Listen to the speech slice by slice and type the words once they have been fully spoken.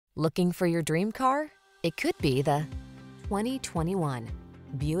Looking for your dream car? It could be the 2021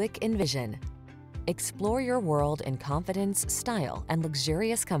 Buick Envision. Explore your world in confidence, style, and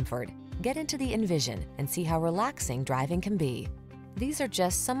luxurious comfort. Get into the Envision and see how relaxing driving can be. These are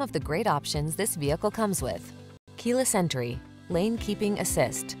just some of the great options this vehicle comes with: keyless entry, lane keeping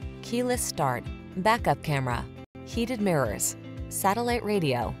assist, keyless start, backup camera, heated mirrors, satellite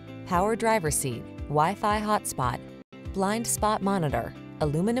radio, power driver seat, Wi-Fi hotspot, blind spot monitor,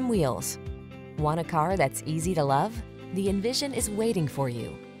 aluminum wheels. Want a car that's easy to love? The Envision is waiting for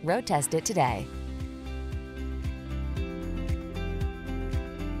you. Road test it today.